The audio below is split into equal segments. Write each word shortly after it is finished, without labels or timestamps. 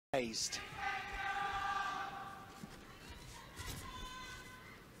raised.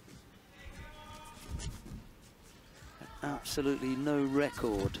 Absolutely no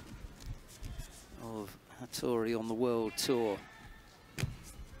record of Hattori on the World Tour.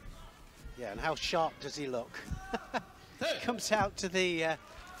 Yeah, and how sharp does he look? Comes out to the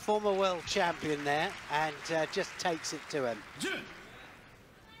former world champion there and just takes it to him.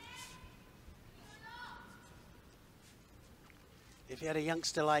 If you had a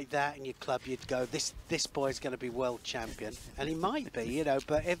youngster like that in your club, you'd go, this boy's going to be world champion. And he might be, you know,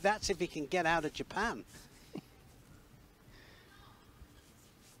 but if he can get out of Japan.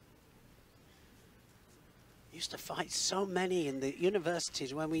 Used to fight so many in the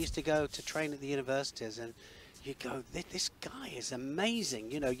universities when we used to go to train at the universities, and you go, this guy is amazing.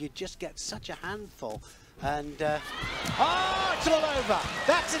 You know, you just get such a handful. And, oh, it's all over.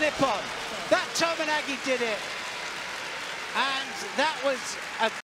 That's an Ippon. That Tomoe did it. And that was a